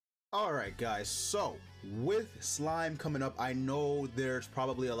Alright guys, so with slime coming up, I know there's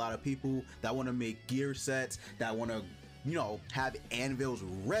probably a lot of people that want to make gear sets, that want to, have anvils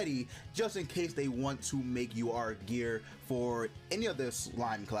ready just in case they want to make UR gear for any of the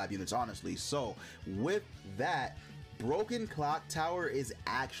slime collab units, honestly. So with that, Broken Clock Tower is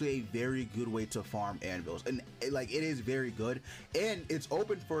actually a very good way to farm anvils, and it is very good, and it's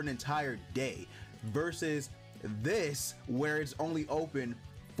open for an entire day versus this where it's only open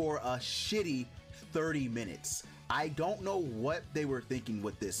for a shitty 30 minutes. I don't know what they were thinking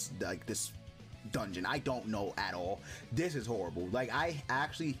with this, this dungeon. I don't know at all. This is horrible. I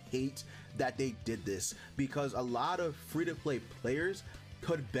actually hate that they did this because a lot of free-to-play players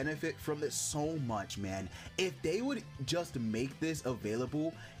could benefit from this so much, man. If they would just make this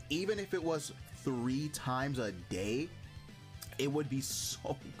available, even if it was 3 times a day, it would be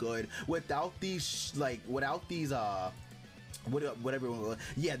so good without these whatever,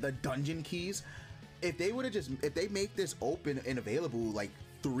 yeah, the dungeon keys. If they would have if they make this open and available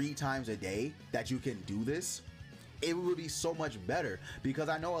 3 times a day that you can do this, it would be so much better, because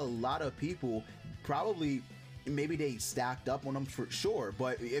I know a lot of people probably maybe they stacked up on them for sure,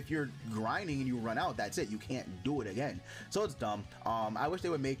 but if you're grinding and you run out, that's it, you can't do it again. So it's dumb. I wish they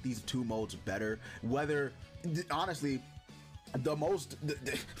would make these 2 modes better. Whether honestly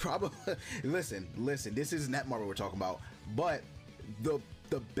probably listen, this is Netmarble we're talking about, but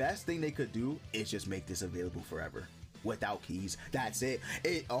the best thing they could do is just make this available forever without keys. That's it.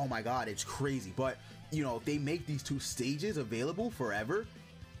 Oh my god, it's crazy. But if they make these 2 stages available forever,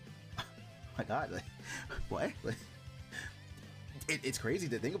 oh my god, what? It's crazy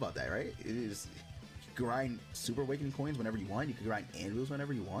to think about that, right? It is. You grind Super Awakening coins whenever you want. You can grind anvils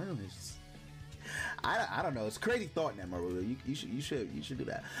whenever you want. It's, I don't know. It's a crazy thought, Netmarble. You should do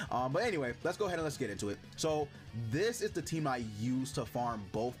that. But anyway, let's go ahead and let's get into it. So this is the team I use to farm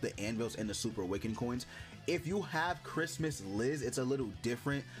both the anvils and the Super Awakening coins. If you have Christmas Liz, it's a little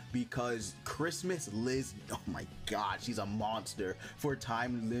different because Christmas Liz, oh my god, she's a monster for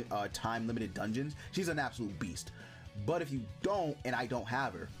time limited dungeons. She's an absolute beast. But if you don't, and I don't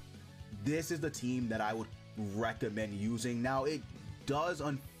have her, this is the team that I would recommend using. Now it does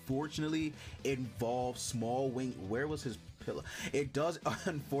unfortunately involve Small Wing. Where was his pillar? It does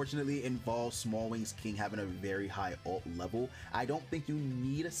unfortunately involve Small Wings King having a very high ult level. I don't think you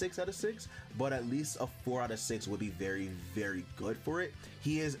need a 6 out of 6, but at least a 4 out of 6 would be very, very good for it.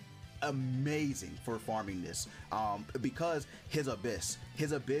 He is amazing for farming this because his abyss,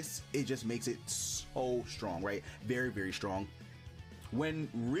 it just makes it so strong, right? Very, very strong. When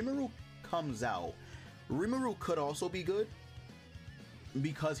Rimuru comes out, Rimuru could also be good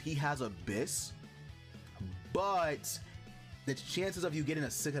because he has abyss, but the chances of you getting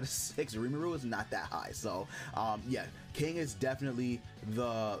a 6 out of 6 Rimuru is not that high. So yeah, King is definitely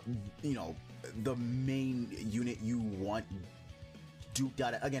the the main unit you want duped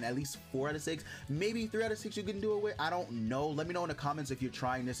out. Again, at least 4 out of 6, maybe 3 out of 6 you can do it with. I don't know. Let me know in the comments if you're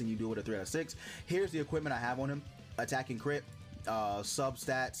trying this and you do it with a 3 out of 6. Here's the equipment I have on him: attacking crit, sub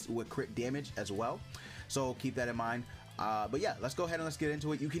stats with crit damage as well, so keep that in mind. But yeah, let's go ahead and let's get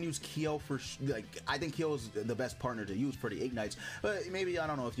into it. You can use Kyo for I think Kyo is the best partner to use for the Ignites, but maybe, I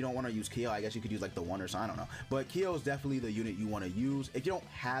don't know, if you don't want to use Kyo, I guess you could use the 1 or so, I don't know. But Kyo is definitely the unit you want to use. If you don't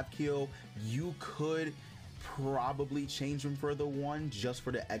have Kyo, you could probably change him for the 1 just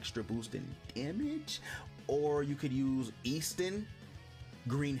for the extra boost in damage, or you could use Easton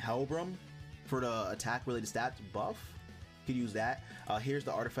Green Hellbrum for the attack related stats buff. You could use that. Here's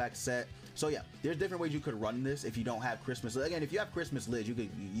the artifact set. So yeah, there's different ways you could run this if you don't have Christmas. Again, if you have Christmas Liz, you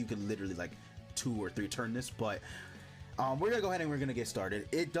could literally 2 or 3 turn this. But we're gonna go ahead and we're gonna get started.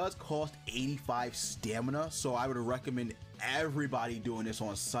 It does cost 85 stamina, so I would recommend everybody doing this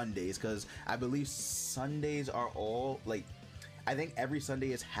on Sundays, because I believe Sundays are all I think every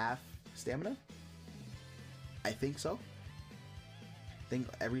Sunday is half stamina. I think so. I think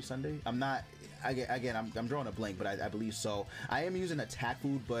every Sunday. I'm not. Again, I'm drawing a blank, but I believe so. I am using attack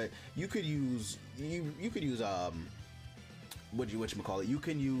food, but you could use you could use whatchamacallit, you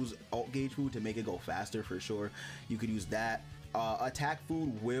can use alt gauge food to make it go faster for sure. You could use that. Attack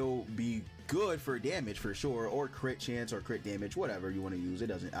food will be good for damage for sure, or crit chance or crit damage, whatever you want to use. It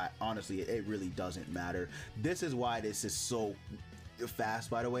doesn't, honestly, it really doesn't matter. This is why this is so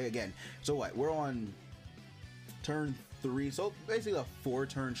fast, by the way. Again, so what, we're on turn 3, so basically a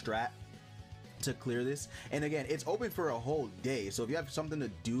 4-turn strat to clear this. And again, it's open for a whole day, so if you have something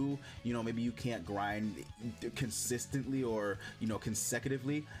to do, maybe you can't grind consistently or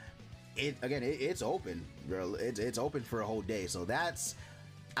consecutively, it's open, girl. It's open for a whole day, so that's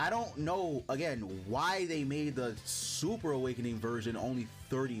I don't know, again, why they made the Super Awakening version only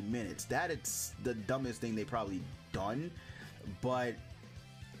 30 minutes. That it's the dumbest thing they probably done. But,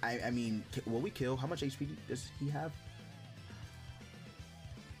 I mean, will we kill? How much HP does he have?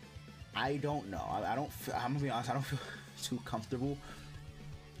 I don't know. I'm gonna be honest, I don't feel too comfortable.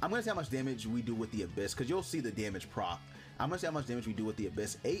 I'm gonna see how much damage we do with the Abyss, because you'll see the damage proc. I'm gonna see how much damage we do with the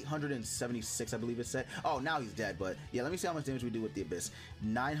Abyss. 876, I believe it said. Oh, now he's dead, but yeah, let me see how much damage we do with the Abyss.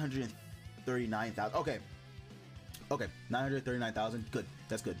 939,000. Okay. Okay, 939,000. Good.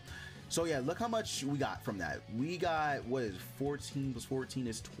 That's good. So yeah, look how much we got from that. We got, what is 14 plus 14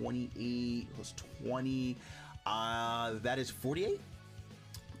 is 28 plus 20. That is 48.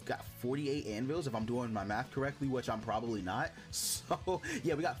 Got 48 anvils if I'm doing my math correctly, which I'm probably not. So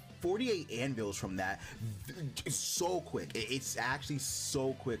yeah, we got 48 anvils from that. It's so quick. It's actually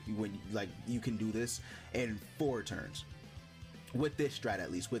so quick when like you can do this in 4 turns with this strat.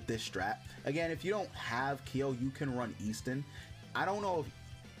 At least with this strat, again, if you don't have Kyo, you can run Easton. I don't know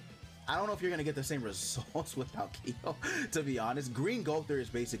if you're gonna get the same results without Kyo, to be honest. Green Gother is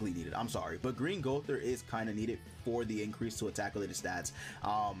basically needed. I'm sorry, but Green Gother is kind of needed for the increase to attack related stats.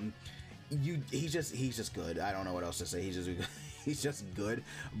 He's just good. I don't know what else to say. He's just good.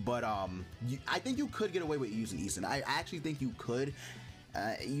 But I think you could get away with using Easton. I actually think you could.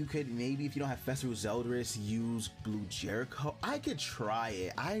 You could maybe, if you don't have Festival Zeldris, use Blue Jericho. I could try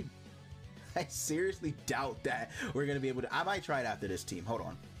it. I seriously doubt that we're gonna be able to. I might try it after this team. Hold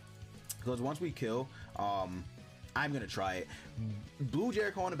on. Because once we kill, I'm gonna try it. Blue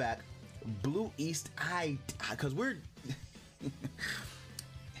Jericho on the back, Blue East. Because we're,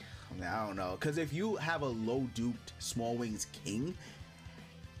 I don't know. Because if you have a low duped Small Wings King,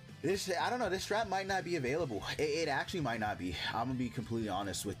 I don't know. This strat might not be available. It actually might not be. I'm gonna be completely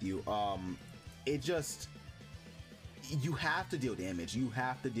honest with you. It just, you have to deal damage. You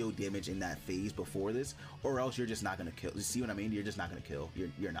have to deal damage in that phase before this, or else you're just not gonna kill. You see what I mean? You're just not gonna kill.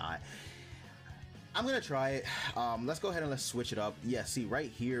 You're not. I'm gonna try it. Let's go ahead and let's switch it up. Yeah, see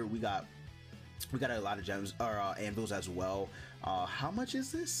right here we got a lot of gems or anvils as well. How much is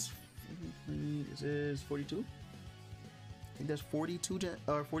this? This is 42. I think that's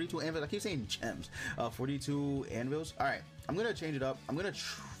 42 anvils. I keep saying gems. 42 anvils. All right, I'm gonna change it up. I'm gonna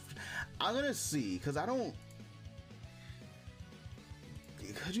see, because I don't.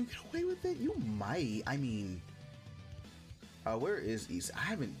 Could you get away with it? You might. I mean, where is East? I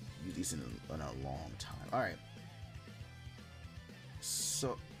haven't used East in a long time. All right.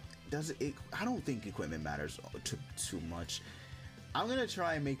 So, does it? I don't think equipment matters too much. I'm gonna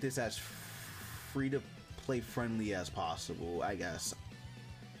try and make this as free to play friendly as possible, I guess.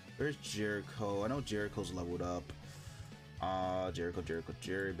 There's Jericho. I know Jericho's leveled up.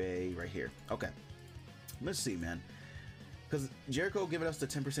 Jerry Bay right here. Okay. Let's see, man. Because Jericho giving us the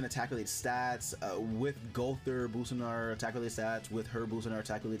 10% attack related stats, with Gother boosting our attack related stats, with her boosting our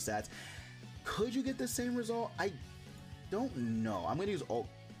attack related stats. Could you get the same result? I don't know. I'm gonna use ult.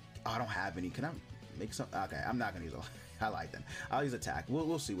 Oh, I don't have any. Can I make some? Okay, I'm not gonna use ult. I like them. I'll use attack.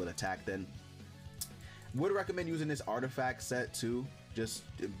 We'll see what attack then. Would recommend using this artifact set too. Just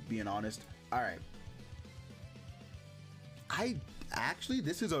being honest. All right. Actually,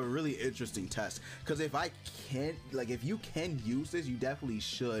 this is a really interesting test, because if you can use this, you definitely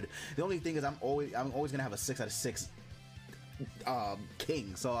should. The only thing is I'm always gonna have a 6 out of 6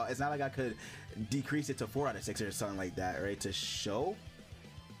 king, so it's not like I could decrease it to 4 out of 6 or something like that, right? To show.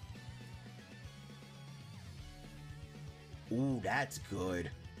 Ooh, that's good.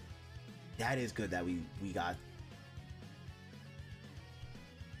 That is good that we got.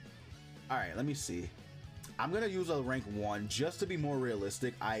 All right, let me see. I'm gonna use a rank 1 just to be more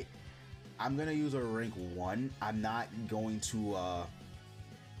realistic. I'm gonna use a rank 1. I'm not going to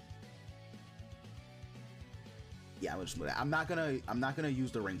yeah, I'm not gonna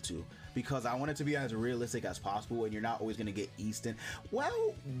use the rank 2, because I want it to be as realistic as possible, and you're not always gonna get Easton.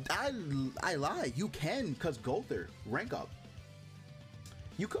 Well, I lied. You can, because Gother rank up.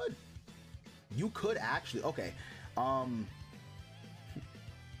 You could actually. Okay. We're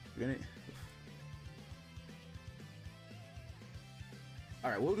gonna. All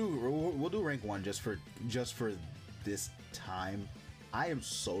right, we'll do rank 1 just for this time. I am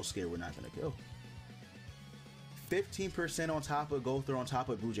so scared we're not gonna kill. 15% on top of Gother on top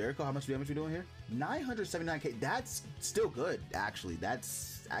of Blue Jericho. How much damage we doing here? 979k. That's still good, actually.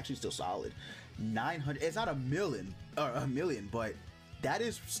 That's actually still solid. 900. It's not a million, but that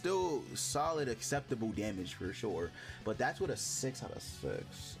is still solid, acceptable damage for sure. But that's with a 6 out of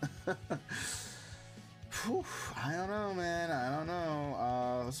 6. Whew, I don't know, man. I don't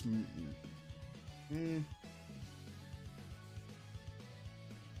know.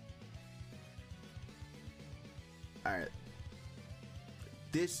 All right,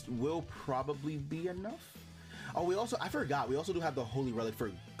 this will probably be enough. Oh, we also, I forgot, we also do have the Holy Relic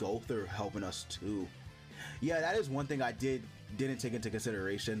for Gowther helping us too. Yeah, that is one thing I didn't take into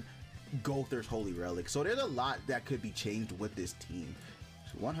consideration. Gowther's Holy Relic. So there's a lot that could be changed with this team.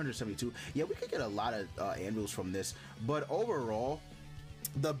 172. Yeah, we could get a lot of Anvils from this. But overall,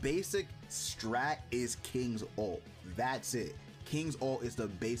 the basic strat is King's Ult. That's it. King's Ult is the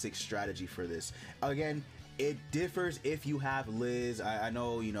basic strategy for this. Again, it differs if you have Liz. I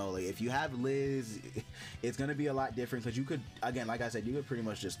know, you know, like if you have Liz, it's gonna be a lot different because you could, again, like I said, you could pretty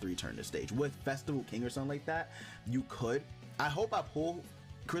much just 3-turn the stage. With Festival King or something like that, you could. I hope I pull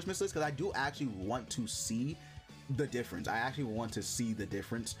Christmas Liz because I do actually want to see the difference. I actually want to see the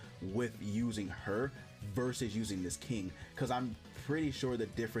difference with using her versus using this King, because I'm pretty sure the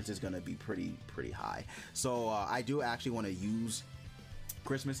difference is gonna be pretty high. So I do actually want to use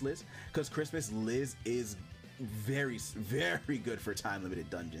Christmas Liz because Christmas Liz is very good for time limited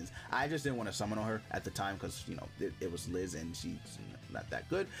dungeons. I just didn't want to summon on her at the time because, you know, it was Liz and she's not that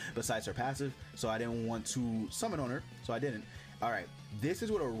good besides her passive, so I didn't want to summon on her, so I didn't. All right, this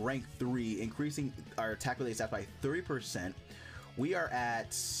is with a rank 3, increasing our attack related stats by 30%. We are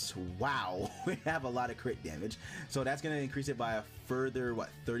at, wow, we have a lot of crit damage, so that's going to increase it by a further, what,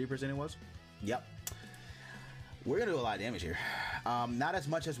 30% it was? Yep. We're going to do a lot of damage here. Not as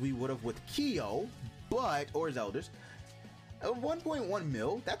much as we would have with Kyo, but, or Zelders. 1.1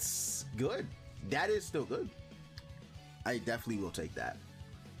 mil, that's good. That is still good. I definitely will take that.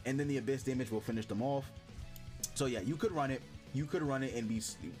 And then the Abyss damage will finish them off. So yeah, you could run it. You could run it and be,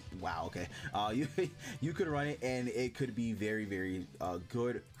 wow, okay. You could run it and it could be very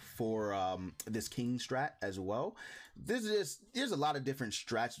good for this King strat as well. There's a lot of different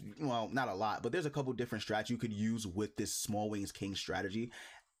strats. Well, not a lot, but there's a couple different strats you could use with this Small Wings King strategy.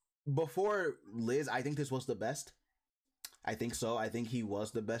 Before Liz, I think this was the best. I think so. I think he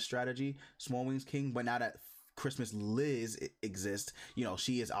was the best strategy, Small Wings King. But now that Christmas Liz exists, you know,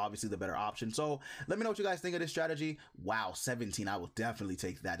 she is obviously the better option. So let me know what you guys think of this strategy. Wow, 17. I will definitely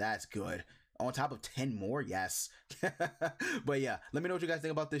take that. That's good. On top of 10 more, yes. But yeah, let me know what you guys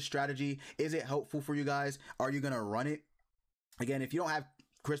think about this strategy. Is it helpful for you guys? Are you gonna run it? Again, if you don't have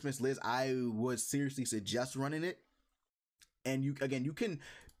Christmas Liz, I would seriously suggest running it. And you can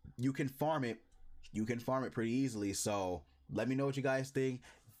farm it. You can farm it pretty easily. So let me know what you guys think.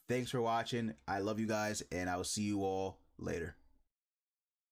 Thanks for watching. I love you guys, and I will see you all later.